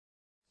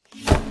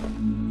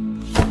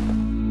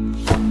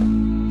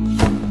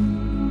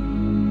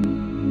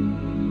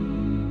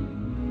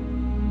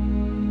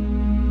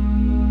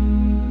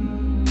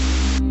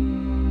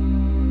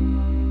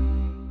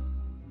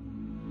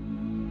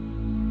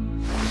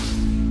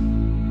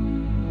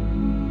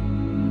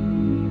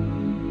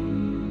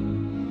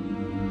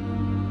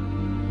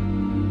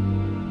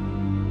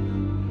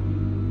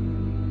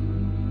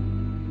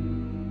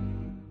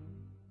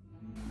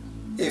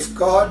If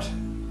God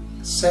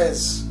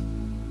says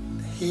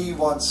He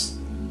wants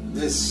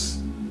this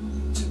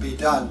to be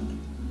done,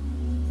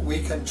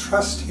 we can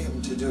trust Him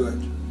to do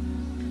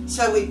it.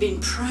 So we've been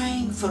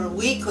praying for a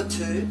week or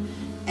two,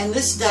 and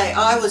this day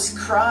I was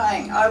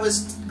crying,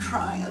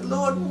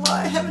 Lord,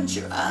 why haven't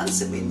you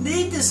answered? We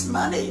need this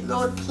money,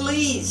 Lord,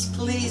 please,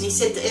 please. And he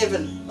said to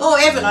Evan, oh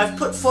Evan, I've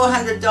put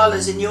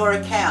 $400 in your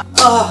account.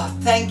 Oh,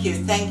 thank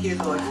you,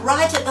 Lord.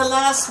 Right at the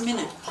last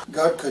minute.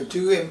 God could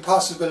do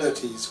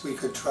impossibilities, we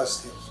could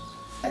trust Him.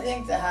 I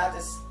think the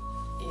hardest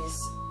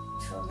is,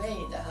 for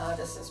me, the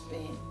hardest has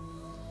been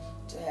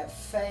to have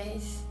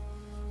faith,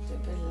 to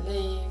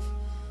believe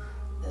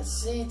the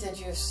seed that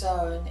you've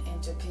sown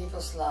into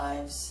people's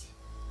lives,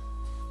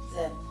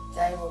 that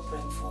they will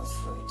bring forth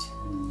fruit.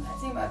 I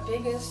think my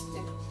biggest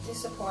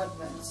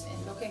disappointments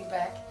in looking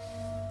back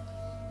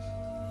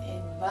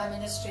in my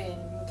ministry,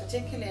 and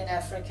particularly in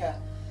Africa,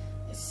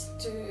 is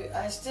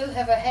I still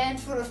have a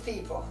handful of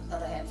people,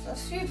 not a handful, a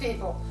few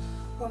people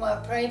whom I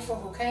prayed for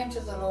who came to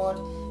the Lord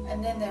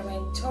and then they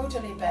went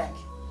totally back.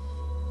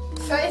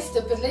 Faith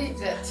to believe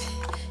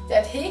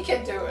that He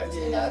can do it.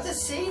 You know, the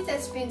seed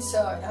that's been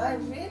sown, I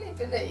really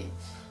believe.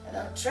 And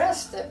I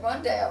trust that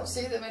one day I'll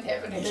see them in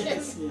heaven again.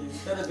 Yes,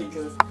 that'll be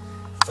good.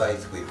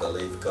 Faith, we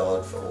believe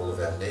God for all of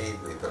our need,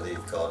 we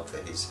believe God for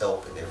His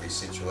help in every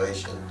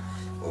situation,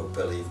 we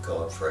believe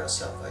God for our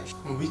salvation.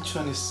 Which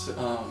one is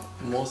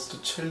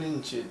most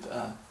challenging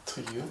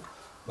to you?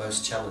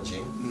 Most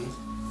challenging?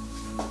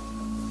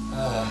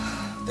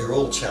 They're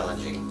all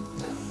challenging.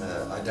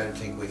 I don't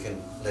think we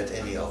can let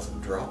any of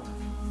them drop.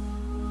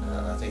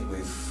 I think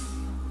we've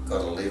got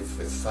to live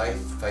with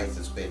faith. Faith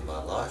has been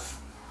my life.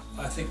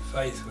 I think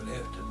faith would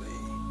have to be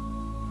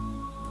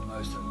the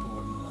most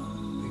important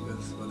one,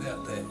 because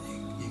without that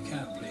you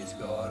can't please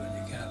God and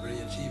you can't really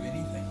achieve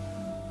anything.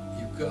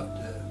 You've got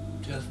to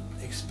just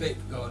expect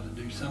God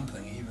to do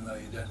something even though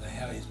you don't know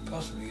how He's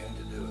possibly going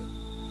to do it.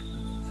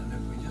 And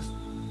if we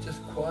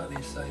just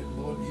quietly say,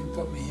 Lord, you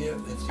put me here,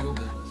 that's your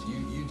business,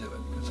 you do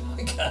it, because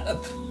I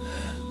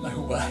can't,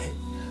 no way.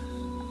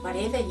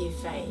 Whatever you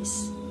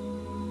face,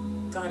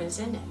 God is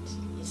in it.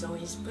 He's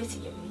always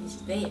with you, He's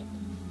there.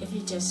 If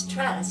you just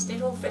trust,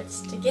 it all fits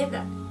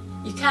together.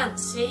 You can't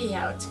see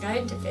how it's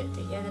going to fit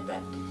together,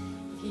 but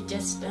if you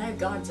just know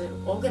God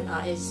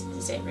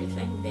organises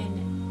everything,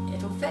 then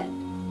it'll fit,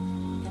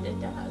 and it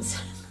does.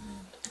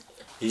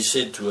 He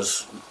said to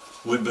us,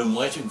 we've been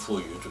waiting for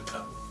you to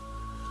come,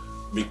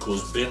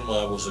 because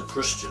Benoit was a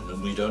Christian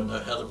and we don't know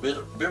how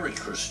to bury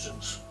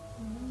Christians.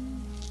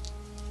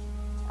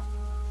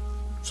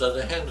 So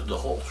they handed the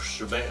whole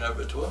shebang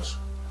over to us,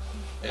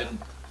 and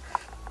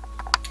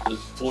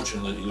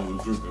fortunately a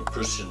group of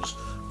Christians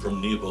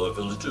from nearby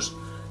villages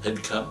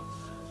had come,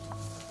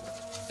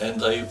 and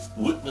they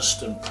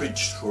witnessed and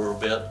preached for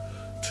about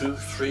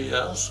 2-3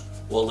 hours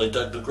while they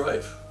dug the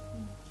grave.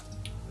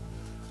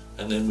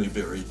 And then we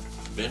buried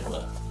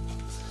Benoit,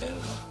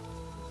 and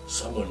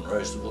someone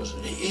raised the voice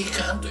and said, he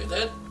can't do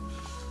that.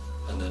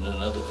 And then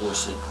another voice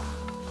said,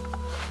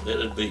 let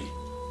it be.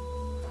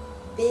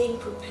 Being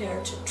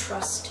prepared to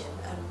trust Him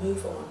and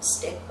move on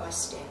step by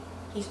step.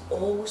 He's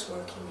always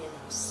working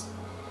in us.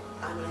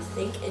 And I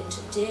think in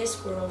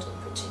today's world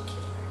in particular,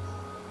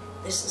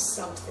 this is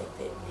something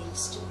that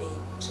needs to be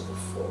to the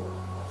fore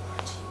of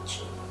our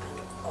teaching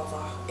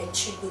and it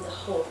should be the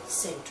whole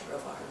centre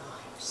of our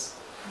lives.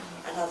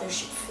 And others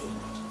should feel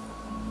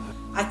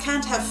it. I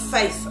can't have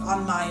faith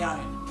on my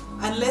own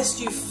unless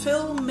you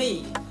fill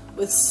me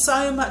with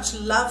so much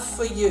love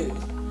for you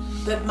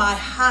that my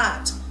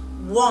heart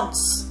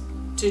wants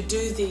to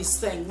do these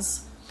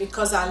things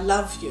because I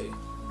love you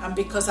and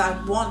because I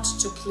want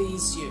to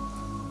please you.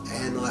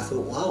 And I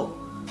thought, wow,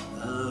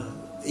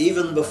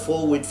 even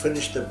before we'd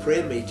finished the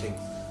prayer meeting,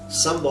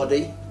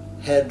 somebody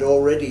had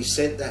already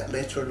sent that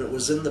letter and it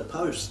was in the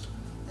post,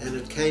 and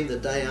it came the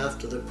day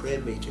after the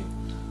prayer meeting.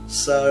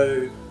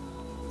 So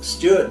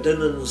Stuart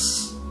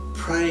Dinnan's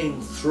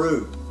praying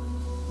through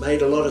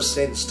made a lot of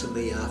sense to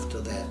me after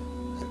that.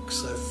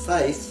 So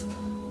faith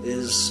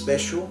is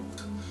special.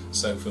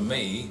 So for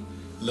me,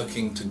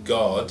 looking to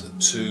God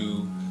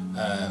to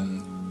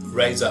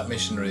raise up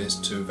missionaries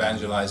to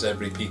evangelize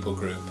every people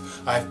group,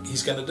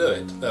 He's going to do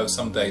it, though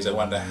some days I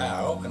wonder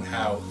how and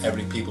how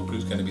every people group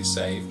is going to be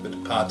saved,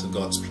 but part of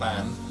God's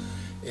plan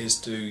is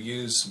to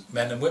use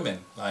men and women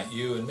like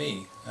you and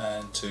me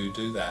to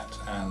do that,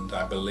 and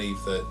I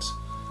believe that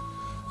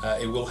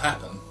it will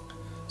happen.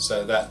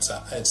 So that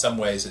in some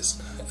ways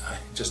I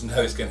just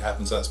know it's going to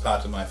happen, so that's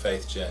part of my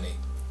faith journey.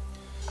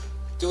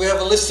 Do we have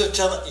a list of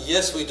challenges?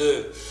 Yes, we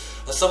do.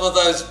 Are some of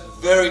those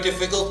very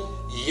difficult?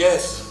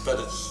 Yes, but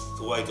it's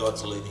the way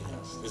God's leading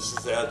us. This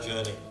is our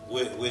journey.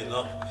 We're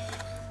not.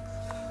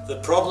 The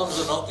problems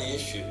are not the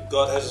issue.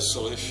 God has a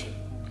solution.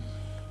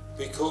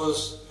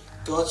 Because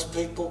God's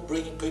people,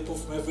 bringing people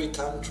from every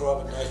tongue,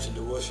 tribe and nation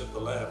to worship the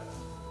Lamb,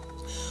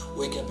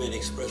 we can be an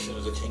expression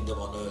of the kingdom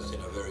on earth in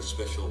a very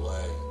special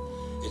way.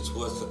 It's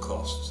worth the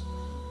cost.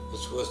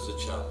 It's worth the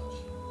challenge,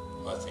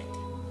 I think.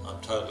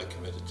 I'm totally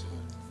committed to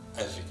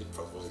it, as you can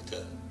probably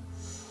tell.